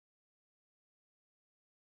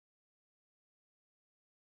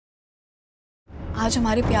आज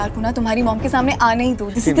हमारे प्यार को ना तुम्हारी मॉम के सामने आने ही दो।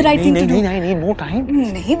 This is the right thing to do. नहीं, नो टाइम।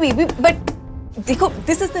 नहीं बेबी, बट देखो,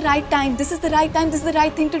 this is the right time, this is the right time, this is the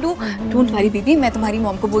right thing to do. Don't worry baby, मैं तुम्हारी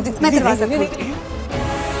mom को बोल दी, मैं दरवाजा खोलती हूँ।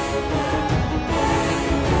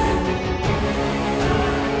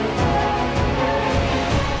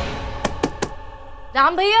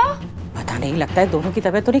 राम भैया, पता नहीं, लगता है दोनों की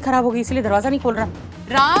तबीयत तो नहीं खराब होगी, इसलिए दरवाजा नहीं खोल रहा।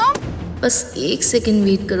 राम, बस 1 सेकंड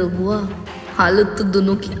वेट करो बुआ, हालत तो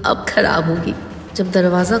दोनों की अब खराब होगी जब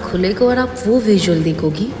दरवाजा खुलेगा और आप वो विजुअल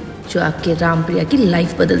देखोगी जो आपके राम प्रिया की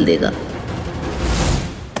लाइफ बदल देगा।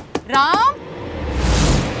 राम,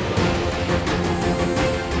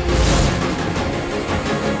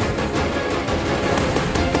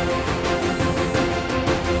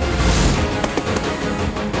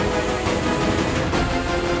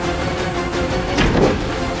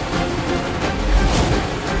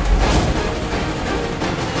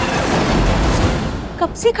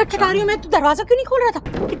 कब से खटखटा रही हूँ मैं, तो दरवाजा क्यों नहीं खोल रहा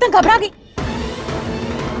था? कितना घबरा गई।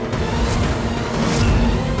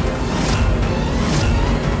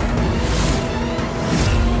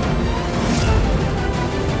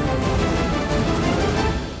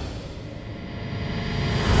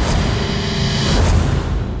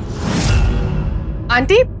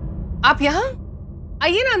 आंटी, आप यहाँ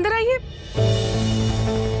आइए ना, अंदर आइए।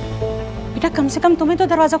 बेटा, कम से कम तुम्हें तो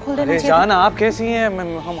दरवाजा खोल देना चाहिए। जान, आप कैसी हैं?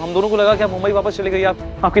 हम दोनों को लगा कि आप मुंबई वापस चली गई।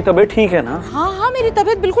 आपकी तबीयत ठीक है ना? हाँ, मेरी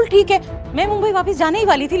तबीयत बिल्कुल ठीक है। मैं मुंबई वापस जाने ही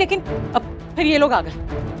वाली थी, लेकिन अब फिर ये लोग आ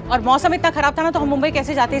गए और मौसम इतना खराब था ना, तो हम मुंबई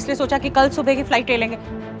कैसे जाते, इसलिए सोचा कि कल सुबह की फ्लाइट ले लेंगे।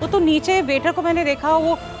 तो नीचे वेटर को मैंने देखा,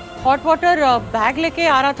 वो हॉट वाटर बैग लेके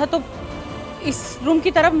आ रहा था, तो इस रूम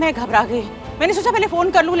की तरफ मैं घबरा गई। मैंने सोचा पहले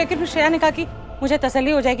फोन कर लूं, लेकिन फिर श्रेया ने कहा कि मुझे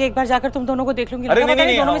तसल्ली हो जाएगी, एक बार जाकर तुम दोनों को देख लूंगी। अरे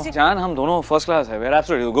नहीं, जान, हम दोनों फर्स्ट क्लास है। We are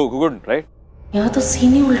absolutely good, right? यहाँ तो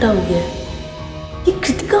सीन ही उल्टा हो गया। ये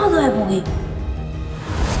कृति कहाँ गायब हो गई?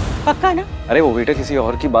 पक्का ना? अरे वो बेटा किसी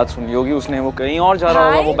और की बात सुन ली होगी उसने, वो कहीं और जा रहा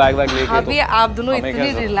होगा, वो बैग लेके। अभी आप दोनों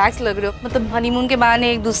इतने रिलैक्स लग रहे हो, मतलब हनीमून के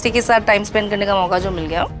बहाने एक दूसरे के साथ टाइम स्पेंड करने का मौका जो मिल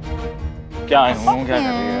गया। क्या हनीमून, क्या कर रही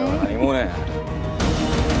है? हनीमून है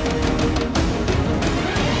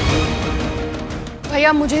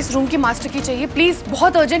भैया, मुझे इस रूम की मास्टर की चाहिए प्लीज,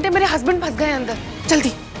 बहुत अर्जेंट है, मेरे हस्बैंड फंस गए अंदर, जल्दी।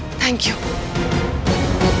 Thank you.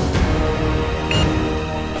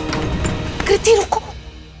 कृति रुको।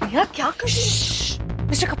 भैया क्या कर रही है?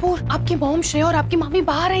 मिस्टर कपूर, आपकी मॉम श्रेया और आपकी मामी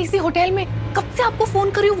बाहर है इसी होटल में। कब से आपको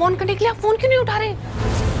फोन कर रही हूँ वार्न करने के लिए, आप फोन क्यों नहीं उठा रहे?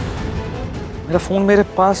 मेरा फोन मेरे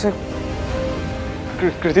पास है।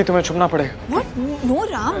 कृति, तुम्हें छुपना पड़ेगा। What?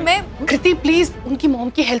 No, राम, मैं कृति प्लीज, उनकी मॉम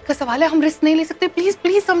की हेल्थ का सवाल है, हम रिस्क नहीं ले सकते। प्लीज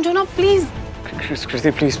प्लीज समझो ना, please.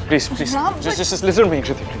 Kriti please please please, just listen to me,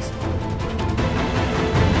 Kriti please.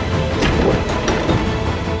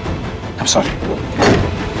 I'm sorry.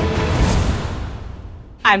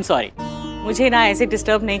 I'm sorry. मुझे ना ऐसे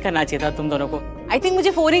डिस्टर्ब नहीं करना चाहिए था तुम दोनों को। I think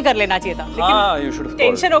मुझे फोन ही कर लेना चाहिए था, लेकिन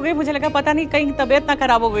टेंशन हो गई, मुझे लगा पता नहीं कहीं तबीयत ना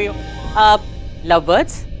खराब हो गई हो। लव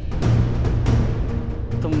बर्ड्स,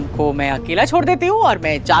 तुमको मैं अकेला छोड़ देती हूँ और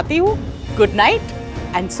मैं जाती हूँ। गुड नाइट,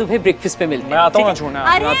 एंड सुबह ब्रेकफास्ट पे मिलते हैं। मैं आता हूँ ना छोड़ने।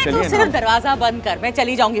 अरे तू सिर्फ दरवाजा बंद कर, मैं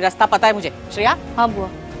चली जाऊंगी, रास्ता पता है मुझे। श्रेया। हाँ बुआ।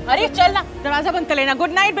 अरे चल ना, दरवाजा बंद कर लेना।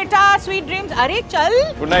 गुड नाइट बेटा, स्वीट ड्रीम्स। अरे चल।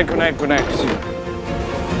 Good night, good night, good night.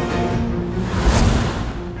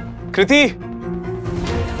 कृति,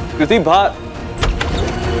 कृति बाहर।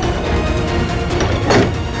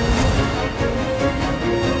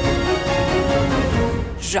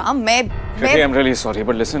 राम, मैं I am really sorry,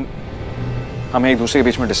 but listen, हमें एक दूसरे के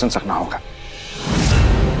बीच में डिस्टेंस रखना होगा।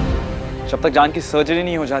 जब तक जान की सर्जरी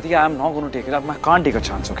नहीं हो जाती, I am not going to take it up. I can't take a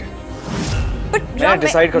chance, okay? मैं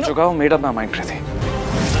डिसाइड कर चुका हूँ, made up my mind. Kriti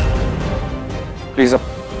please, अब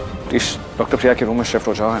प्लीज डॉक्टर प्रिया के रूम में शिफ्ट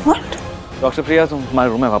हो जाओ। डॉक्टर प्रिया, तुम हमारे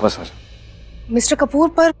रूम में वापस आ जाओ। मिस्टर कपूर,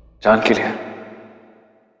 पर जान के लिए।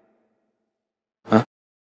 हाँ?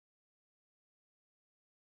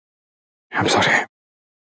 I am sorry.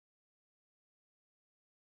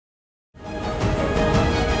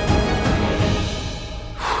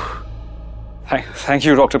 Thank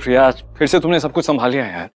you doctor प्रिया, फिर से तुमने सब कुछ संभाल लिया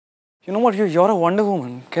यार। You know what, you are a wonder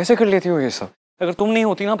woman. कैसे कर लेती हो ये सब? अगर तुम नहीं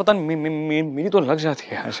होती ना, पता नहीं मेरी तो लग जाती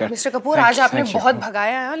है यार। मिस्टर कपूर, आज आपने बहुत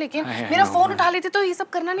भगाया है, लेकिन मेरा फोन उठा लेते तो ये सब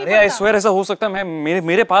करना नहीं पड़ता। आई स्वेयर, ऐसा हो सकता है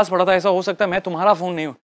मेरे पास पड़ा था, ऐसा हो सकता है मैं तुम्हारा फोन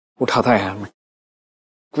नहीं उठाता यार। मैं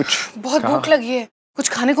कुछ बहुत भूख लगी है, कुछ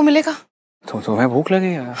खाने को मिलेगा? तो तुम्हें भूख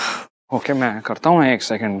लगी यार? ओके, मैं करता हूँ। 1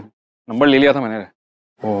 सेकंड, नंबर ले लिया था मैंने।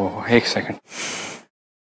 ओह 1 सेकंड।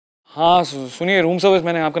 हाँ सुनिए, रूम सर्विस,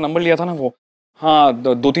 मैंने आपका नंबर लिया था ना, वो हाँ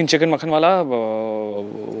 2-3 चिकन मक्खन वाला,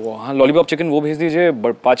 हाँ लॉलीपॉप चिकन वो भेज दीजिए,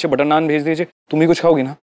 5-6 बटर नान भेज दीजिए। तुम भी कुछ खाओगी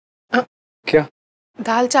ना? क्या?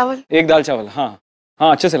 दाल चावल। 1 दाल चावल, हाँ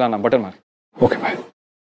हाँ, अच्छे से लाना, बटर मार। Okay bye.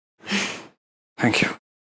 Thank you.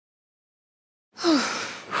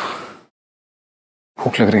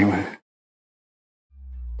 भूख लग रही है मुझे।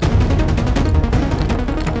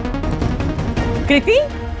 कृति,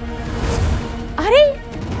 अरे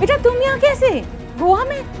बेटा तुम यहाँ कैसे? गोवा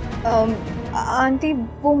में? आंटी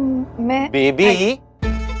वो मैं बेबी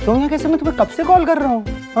तुम यहाँ कैसे? मैं तुम्हें कब से कॉल कर रहा हूँ।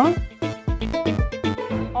 हाँ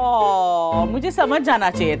मुझे समझ जाना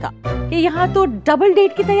चाहिए था कि यहाँ तो डबल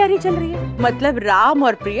डेट की तैयारी चल रही है। मतलब राम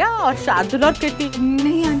और प्रिया और शार्दुल और कृति।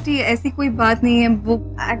 नहीं आंटी ऐसी कोई बात नहीं है। वो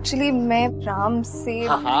एक्चुअली मैं राम से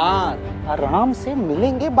हाँ आराम से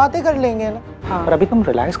मिलेंगे, बातें कर लेंगे ना। हाँ। पर अभी तुम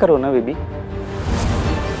रिलैक्स करो ना बेबी।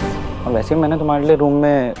 और वैसे मैंने तुम्हारे लिए रूम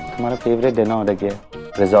में तुम्हारा फेवरेट डिनर ऑर्डर किया है,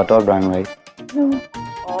 रिजोटो और ब्राउन राइस।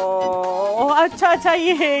 अच्छा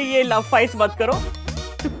ये लव फाइट्स मत करो।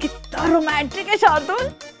 तू कितना रोमांटिक है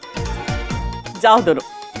शार्दुल। जाओ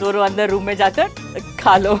दोनों अंदर रूम में जाकर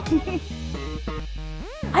खा लो।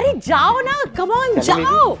 अरे जाओ ना, कम ऑन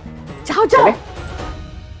जाओ।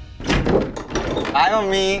 Bye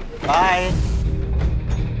mummy, bye.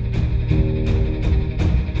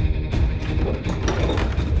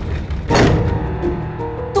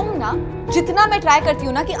 तुम ना जितना मैं ट्राई करती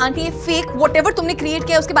हूँ ना कि आंटी ये फेक व्हाटएवर तुमने क्रिएट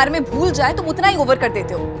किया है उसके बारे में भूल जाए, तुम उतना ही ओवर कर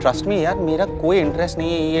देते हो। ट्रस्ट मी यार, मेरा कोई इंटरेस्ट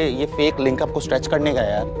नहीं है ये फेक लिंक आपको स्ट्रेच करने का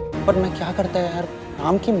यार। पर मैं क्या करता है यार,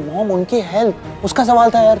 राम की मॉम, उनकी हेल्थ, उसका सवाल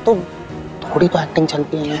था यार। तो थोड़ी तो एक्टिंग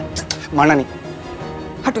चलती है ना। माना नहीं।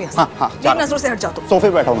 हटो यहाँ से। हाँ, नजरों से हट जाओ तुम। सोफे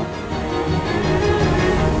पे बैठा हूँ मैं।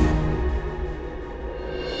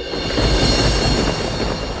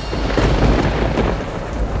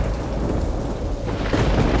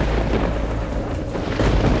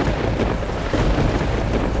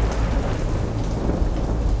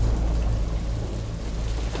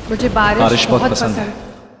 मुझे बारिश बहुत पसंद है।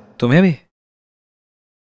 तुम्हें भी?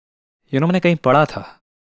 मैंने कहीं पढ़ा था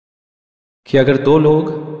कि अगर दो लोग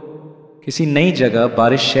किसी नई जगह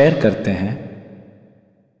बारिश शेयर करते हैं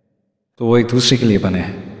तो वो एक दूसरे के लिए बने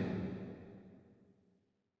हैं।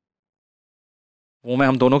 वो मैं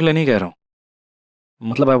हम दोनों के लिए नहीं कह रहा हूं।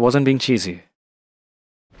 मतलब आई वॉजंट बीइंग चीज़ी।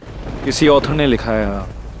 किसी ऑथर ने लिखा है,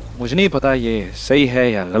 मुझे नहीं पता ये सही है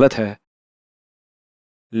या गलत है,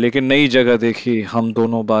 लेकिन नई जगह देखी हम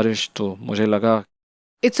दोनों बारिश, तो मुझे लगा।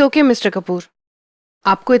 इट्स ओके मिस्टर कपूर,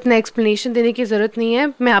 आपको इतना एक्सप्लेनेशन देने की जरूरत नहीं है।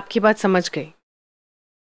 मैं आपकी बात समझ गई।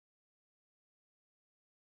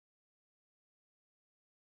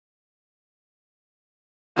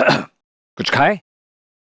 कुछ खाए?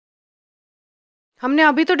 हमने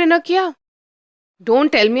अभी तो डिनर किया।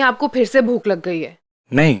 डोंट टेल मी आपको फिर से भूख लग गई है।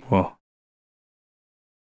 नहीं, वो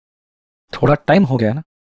थोड़ा टाइम हो गया ना।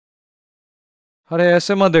 अरे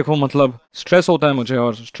ऐसे मत देखो, मतलब स्ट्रेस होता है मुझे,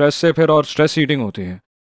 और स्ट्रेस से फिर और स्ट्रेस ईटिंग होती है।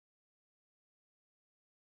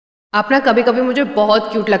 आप ना कभी कभी मुझे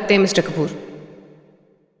बहुत क्यूट लगते हैं मिस्टर कपूर।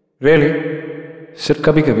 रियली? सिर्फ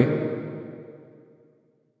कभी कभी?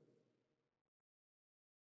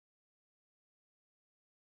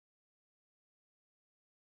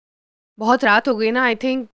 बहुत रात हो गई ना, आई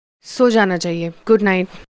थिंक सो जाना चाहिए। Good night.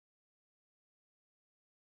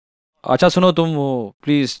 अच्छा सुनो, तुम वो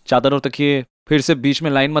प्लीज चादर और तकिए फिर से बीच में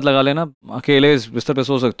लाइन मत लगा लेना। अकेले इस बिस्तर पे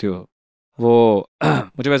सो सकती हो। वो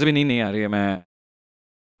मुझे वैसे भी नींद नहीं आ रही है, मैं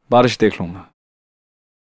बारिश देख लूंगा।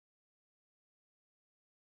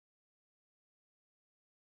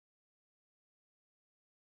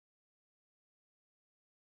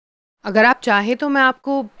 अगर आप चाहें तो मैं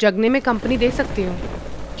आपको जगने में कंपनी दे सकती हूँ,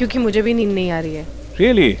 क्योंकि मुझे भी नींद नहीं आ रही है।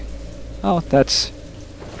 Really? Oh that's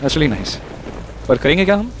really nice. पर करेंगे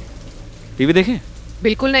क्या हम? टीवी देखें?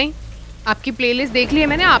 बिल्कुल नहीं। आपकी प्लेलिस्ट देख ली है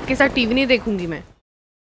मैंने, आपके साथ टीवी नहीं देखूंगी मैं।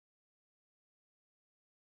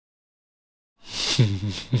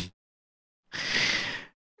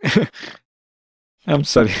 I'm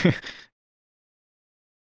sorry.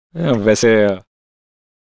 वैसे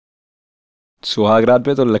सुहाग रात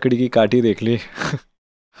पे तो लकड़ी की काठी देख ली।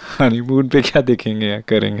 हनीमून पे क्या देखेंगे या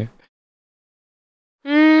करेंगे?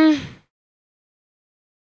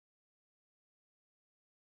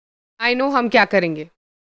 आई नो हम क्या करेंगे।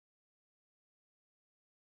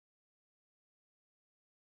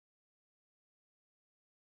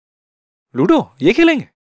 लूडो ये खेलेंगे?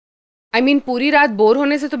 आई मीन पूरी रात बोर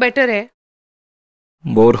होने से तो बेटर है।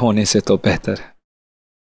 बोर होने से तो बेहतर है।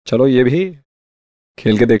 चलो ये भी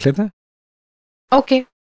खेल के देख लेते हैं। ओके।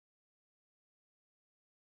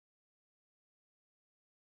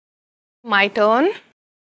 My turn.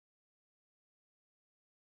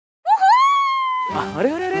 अरे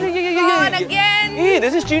ये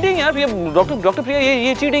दिस इज चीटिंग यार। ये डॉक्टर प्रिया,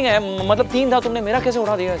 ये चीटिंग है। मतलब 3 था, तुमने मेरा कैसे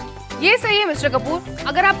उड़ा दिया? ये सही है मिस्टर कपूर,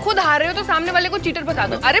 अगर आप खुद हार रहे हो तो सामने वाले को चीटर बता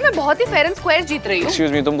दो। अरे मैं बहुत ही फेयर एंड स्क्वायर जीत रही हूँ।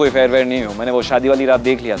 एक्सक्यूज मी, तुम कोई फेयर वेयर नहीं हो। मैंने वो शादी वाली रात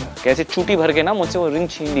देख लिया था, कैसे चूटी भर के ना मुझसे वो रिंग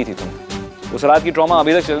छीन ली थी तुम। उस रात की ट्रॉमा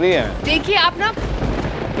अभी तक चल रही है। देखिए आप ना,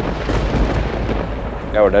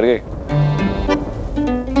 क्या वो डर गई?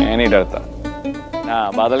 मैं नहीं डरता ना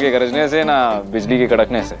बादल के गरजने से ना बिजली के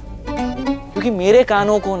कड़कने से, क्योंकि मेरे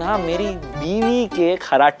कानों को ना मेरी बीवी के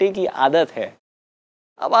खराटे की आदत है।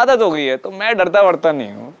 अब आदत हो गई है तो मैं डरता वरता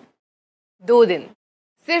नहीं हूँ। 2 दिन,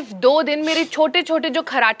 सिर्फ 2 दिन मेरे छोटे छोटे जो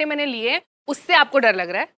खराटे मैंने लिए उससे आपको डर लग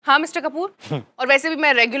रहा है? हाँ मिस्टर कपूर। और वैसे भी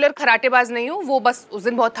मैं रेगुलर खराटेबाज नहीं हूँ, वो बस उस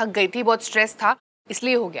दिन बहुत थक गई थी, बहुत स्ट्रेस था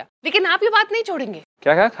इसलिए हो गया। लेकिन आप ये बात नहीं छोड़ेंगे?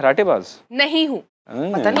 क्या कहा? खराटेबाज नहीं हूँ।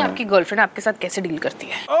 पता नहीं आपकी गर्लफ्रेंड आपके साथ कैसे डील करती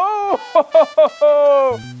है।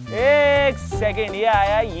 एक सेकेंड, ये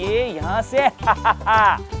आया ये यहाँ से।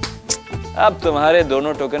 अब तुम्हारे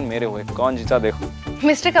दोनों टोकन मेरे हुए, कौन जीता देखो।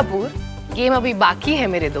 मिस्टर कपूर, गेम अभी बाकी है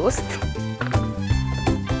मेरे दोस्त।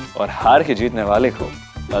 और हार के जीतने वाले को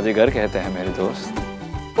बाजीगर कहते हैं मेरे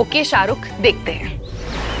दोस्त। ओके शाहरुख, देखते हैं।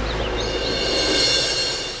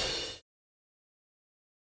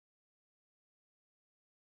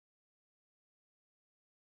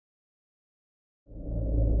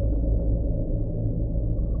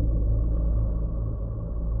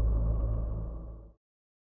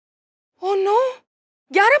 ओह नो,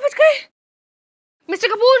 11 बज गए। मिस्टर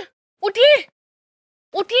कपूर उठिए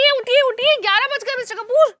उठिए उठिए उठिए, 11 बज गए मिस्टर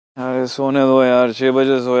कपूर। अरे सोने दो यार, 6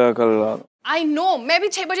 बजे सोया कल रात। आई नो, मैं भी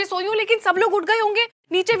 6 बजे सोई हूँ, लेकिन सब लोग उठ गए होंगे,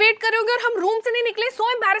 नीचे वेट कर रहे होंगे और हम रूम से नहीं निकले। So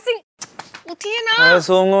embarrassing. उठिए ना। अरे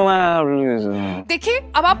सोऊंगा मैं। देखिए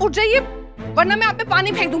अब आप उठ जाइए वरना मैं आप पे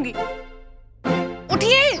पानी फेंक दूंगी।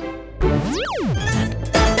 उठिए।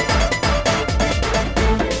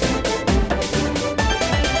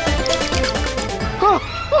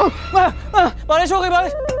 बारिश हो गई,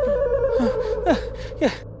 बारिश।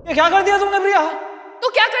 ये क्या कर दिया तुमने प्रिया? तो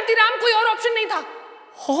क्या करती राम, कोई और ऑप्शन नहीं था।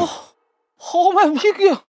 हो मैं भीग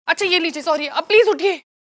गया। अच्छा ये लीजिए, सॉरी, अब प्लीज उठिए।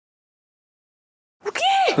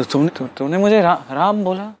 उठिए। तुमने मुझे राम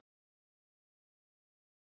बोला?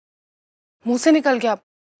 मुंह से निकल गया।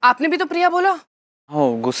 आपने भी तो प्रिया बोला।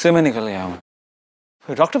 ओ, गुस्से में निकल गया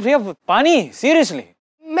मैं। डॉक्टर प्रिया, पानी, सीरियसली।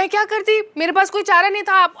 मैं क्या करती, मेरे पास कोई चारा नहीं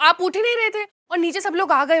था। आप उठ ही नहीं रहे थे और नीचे सब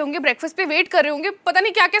लोग आ गए होंगे, ब्रेकफास्ट पे वेट कर रहे होंगे, पता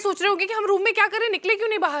नहीं क्या क्या सोच रहे होंगे कि हम रूम में क्या कर रहे हैं, निकले क्यों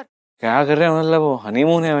नहीं बाहर। क्या कर रहे हैं मतलब? वो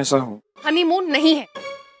हनीमून है वैसा? हनीमून नहीं है।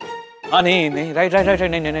 हाँ नहीं, राइट,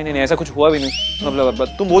 नहीं, ऐसा कुछ हुआ भी नहीं। मतलब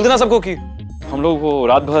तुम बोल देना सबको कि हम लोग वो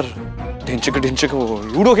रात भर ढिंचक वो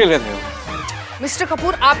लूडो खेल रहे थे। मिस्टर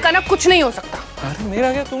कपूर, आपका ना कुछ नहीं हो सकता। अरे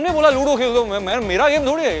मेरा क्या? तुमने बोला लूडो खेल दो, मेरा गेम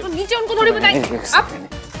थोड़ी है। तो नीचे उनको थोड़ी बताइए आप।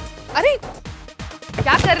 अरे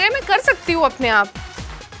क्या कर रहे हैं, मैं कर सकती हूँ अपने आप।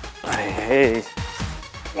 अरे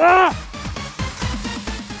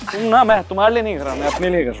तुम ना, मैं तुम्हारे लिए नहीं कर रहा, मैं अपने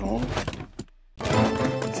लिए कर रहा हूँ।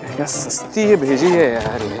 क्या सस्ती ये भेजी है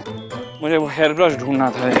यार ये। मुझे वो हेयर ब्रश ढूंढना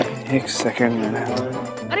था। एक सेकंड में।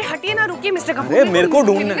 अरे हटिए ना, रुकिए मिस्टर कपूर। अरे मेरे को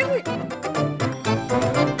ढूंढना है।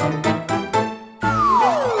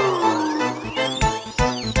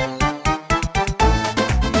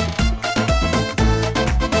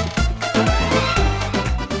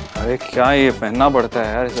 अरे क्या ये पहनना पड़ता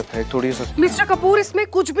है यार, इसे फेंक थोड़ी सा। मिस्टर कपूर, इसमें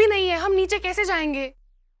कुछ भी नहीं है, हम नीचे कैसे जाएंगे?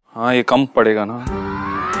 हाँ ये कम पड़ेगा ना।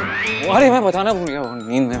 अरे मैं बताना भूल गया,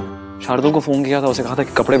 नींद में शार्दुल को फोन किया था, उसे कहा था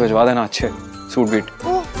कि कपड़े भिजवा देना अच्छे, suit beat.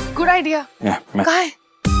 Oh good idea. कहाँ है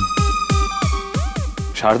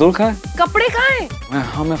शार्दुल? कहाँ है? कपड़े कहाँ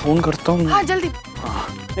है? मैं फोन करता हूँ। हाँ जल्दी।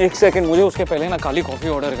 एक सेकंड, मुझे उसके पहले ना काली कॉफी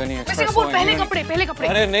ऑर्डर करनी है। मिस्टर कपूर, पहले कपड़े।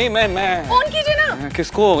 अरे नहीं, मैं फोन कीजिए ना।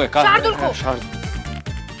 किसको हो गया? शार्दुल को।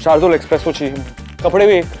 शार्दुल एक्सप्रेसो चाहिए। कपड़े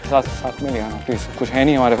भी साथ में ले आना प्लीज, कुछ है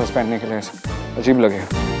नहीं हमारे पास पहनने के लिए, अजीब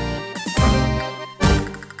लगेगा।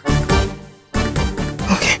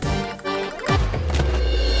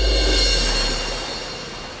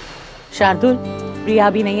 शार्दुल, प्रिया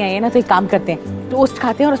भी नहीं आई है ना, तो एक काम करते हैं, टोस्ट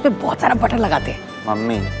खाते हैं और उसपे बहुत सारा बटर लगाते हैं।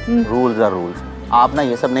 Mummy, rules are rules. आप ना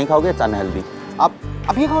ये सब नहीं खाओगे, इट्स अनहेल्दी।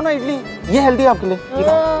 आप ये खाओ ना, इडली, ये हेल्दी है आपके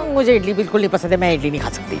लिए। मुझे इडली बिल्कुल नहीं पसंद है, मैं इडली नहीं खा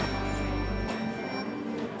सकती।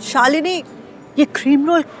 शालिनी, ये क्रीम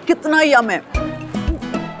रोल कितना यम है।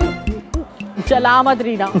 चला मत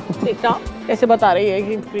रीना, देखना कैसे बता रही है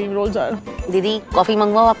कि क्रीम रोल्स आर। दीदी कॉफी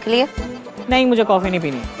मंगवाओ आपके लिए। नहीं, मुझे कॉफी नहीं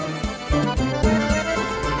पीनी।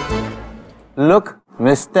 Look,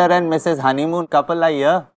 mister and Mrs honeymoon couple are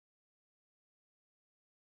here.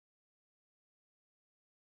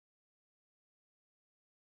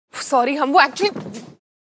 Sorry, हम वो एक्चुअली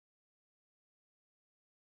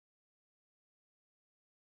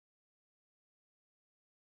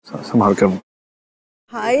संभाल कर।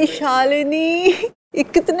 हाय शालिनी, ये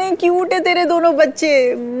कितने क्यूट है तेरे दोनों बच्चे,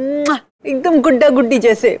 एकदम गुड्डा गुड्डी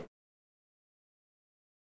जैसे।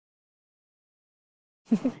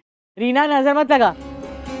 रीना नजर मत लगा,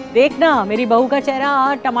 देखना मेरी बहू का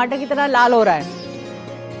चेहरा टमाटर की तरह लाल हो रहा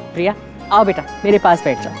है। प्रिया आओ बेटा मेरे पास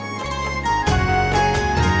बैठ जाओ।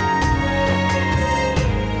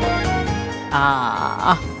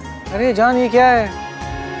 अरे जान ये क्या है,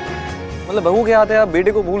 मतलब बहू के आते आप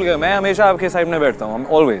बेटे को भूल गए। मैं हमेशा आपके साइड में बैठता हूँ,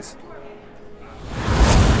 ऑलवेज।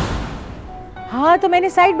 हाँ तो मैंने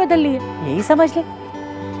साइड बदल ली है, यही समझ ले।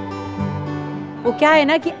 वो क्या है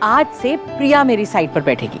ना कि आज से प्रिया मेरी साइड पर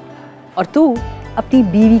बैठेगी और तू अपनी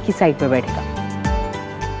बीवी की साइड पर बैठेगा,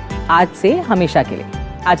 आज से हमेशा के लिए।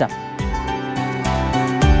 आजा।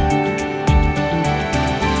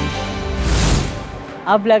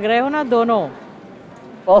 अब लग रहे हो ना दोनों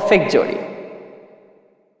परफेक्ट जोड़ी।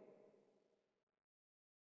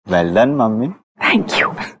 Well done mummy. Thank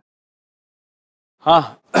you. हाँ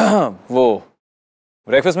वो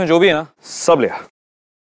ब्रेकफास्ट में जो भी है ना सब ले आ।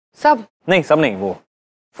 सब नहीं, सब नहीं, वो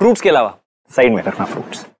फ्रूट्स के अलावा साइड में रखना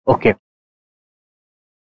फ्रूट्स। ओके।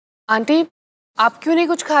 आंटी आप क्यों नहीं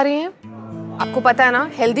कुछ खा रही हैं? आपको पता है ना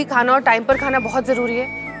हेल्दी खाना और टाइम पर खाना बहुत जरूरी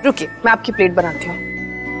है। रुकिए मैं आपकी प्लेट बनाती हूँ।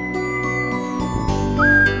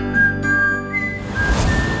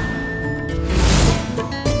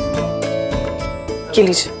 ये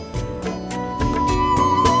लीजिए।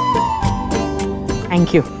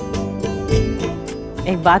 Thank you.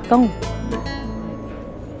 एक बात कहूं,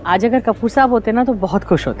 आज अगर कपूर साहब होते ना तो बहुत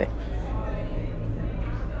खुश होते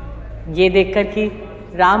ये देखकर कि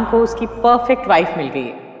राम को उसकी परफेक्ट वाइफ मिल गई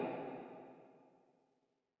है।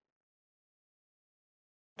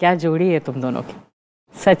 क्या जोड़ी है तुम दोनों की,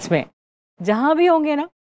 सच में जहां भी होंगे ना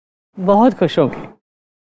बहुत खुश होंगे।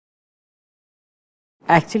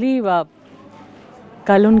 एक्चुअली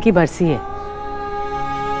कल उनकी बरसी है,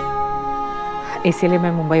 इसीलिए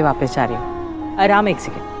मैं मुंबई वापस जा रही हूँ। आराम, एक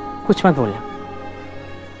सेकेंड, कुछ मत बोलना।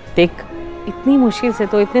 देख इतनी मुश्किल से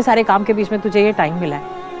तो इतने सारे काम के बीच में तुझे ये टाइम मिला है,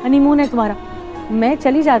 हनीमून है तुम्हारा। मैं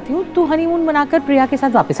चली जाती हूँ, तू हनीमून बनाकर प्रिया के साथ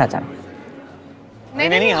वापस आ जाना।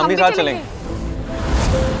 नहीं, हम भी साथ चलेंगे।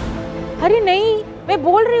 अरे नहीं, मैं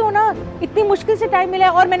बोल रही हूँ ना, इतनी मुश्किल से टाइम मिला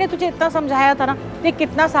है और मैंने तुझे इतना समझाया था ना। देख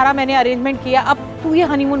कितना सारा मैंने अरेंजमेंट किया, अब तू ये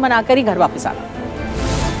हनीमून बनाकर ही घर वापस आना।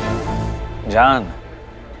 जान,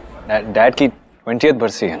 डैड की 20th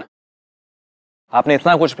बरसी है ना, आपने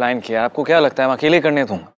इतना कुछ प्लान किया, आपको क्या लगता है मैं अकेले करने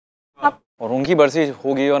दूंगा? और उनकी बरसी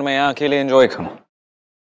होगी और मैं यहाँ अकेले एंजॉय करूँ?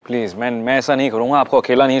 प्लीज, मैं ऐसा नहीं करूँगा, आपको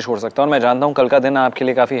अकेला नहीं छोड़ सकता। और मैं जानता हूँ कल का दिन आपके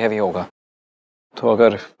लिए काफी हैवी होगा, तो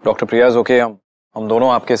अगर डॉक्टर प्रियाज ओके, हम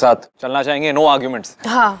दोनों आपके साथ चलना चाहेंगे। No arguments.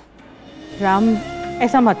 हाँ राम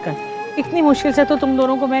ऐसा मत कर, इतनी मुश्किल से तो तुम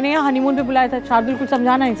दोनों को मैंने यहाँ हनीमून पे बुलाया था। शार्दुल कुछ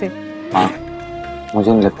समझाना इसे। हाँ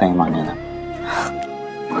मुझे नहीं लगता है मानेगा।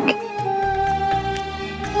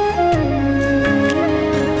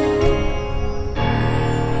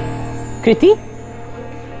 कृति,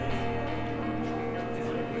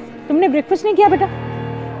 तुमने ब्रेकफास्ट नहीं किया बेटा?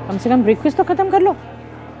 कम से कम ब्रेकफास्ट तो खत्म कर लो।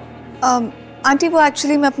 आंटी वो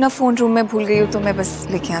एक्चुअली मैं अपना फोन रूम में भूल गई हूँ, तो मैं बस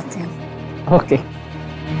लेके आती हूँ। ओके।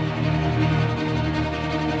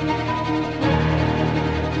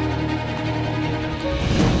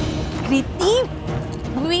 कृति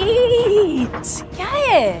वेट, क्या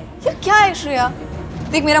है ये? क्या है श्रेया?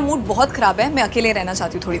 देख मेरा मूड बहुत खराब है, मैं अकेले रहना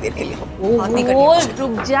चाहती हूँ थोड़ी देर के लिए। बात नहीं करनी है मुझे।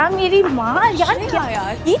 रुक जा मेरी माँ। यार क्या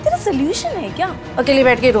यार, ये तेरा सोल्यूशन है क्या? अकेले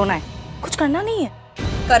बैठ के रोना है, कुछ करना नहीं है।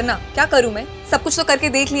 करना क्या करूँ मैं? सब कुछ तो करके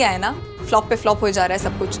देख लिया है ना, फ्लॉप पे फ्लॉप हो जा रहा है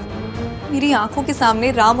सब कुछ। मेरी आंखों के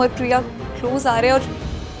सामने राम और प्रिया क्लोज आ रहे हैं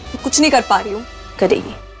और कुछ नहीं कर पा रही हूँ।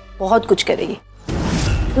 करेगी, बहुत कुछ करेगी।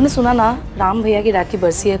 तूने सुना ना राम भैया की रात की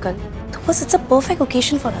बरसी है कल, तो बस it's a perfect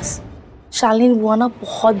occasion for us. Shalini बुआ ना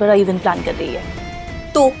बहुत बड़ा इवेंट प्लान कर रही है,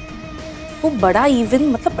 तो वो बड़ा इवेंट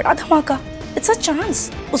मतलब बड़ा धमाका। इट्स अ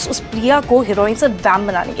चांस उस प्रिया को हीरोइन से वैम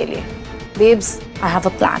बनाने के लिए। Babes I have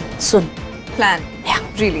a plan, soon. Plan?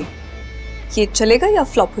 Really? ये चलेगा या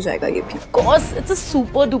फ्लॉप हो जाएगा ये भी? Of course it's a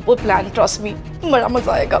super duper plan, trust me, बड़ा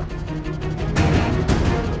मजा आएगा।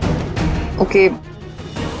 Okay,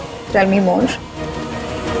 tell me more.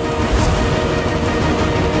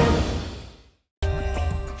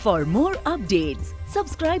 For more updates,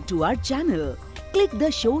 subscribe to our channel, click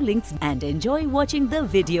the show links and enjoy watching the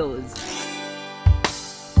videos.